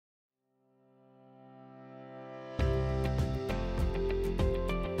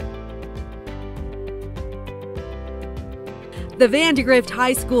The Vandegrift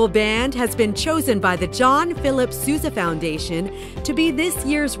High School Band has been chosen by the John Philip Sousa Foundation to be this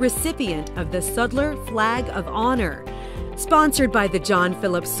year's recipient of the Sudler Flag of Honor. Sponsored by the John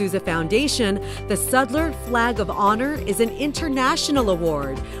Philip Sousa Foundation, the Sudler Flag of Honor is an international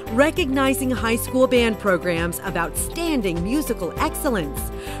award recognizing high school band programs of outstanding musical excellence,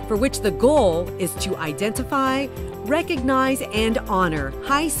 for which the goal is to identify, recognize, and honor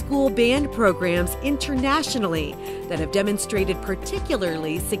high school band programs internationally that have demonstrated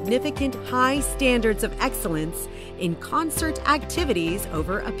particularly significant high standards of excellence in concert activities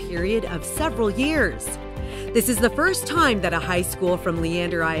over a period of several years. This is the first time that a high school from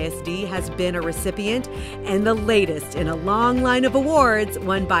Leander ISD has been a recipient, and the latest in a long line of awards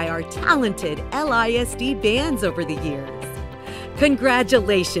won by our talented LISD bands over the years.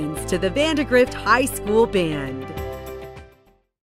 Congratulations to the Vandegrift High School Band!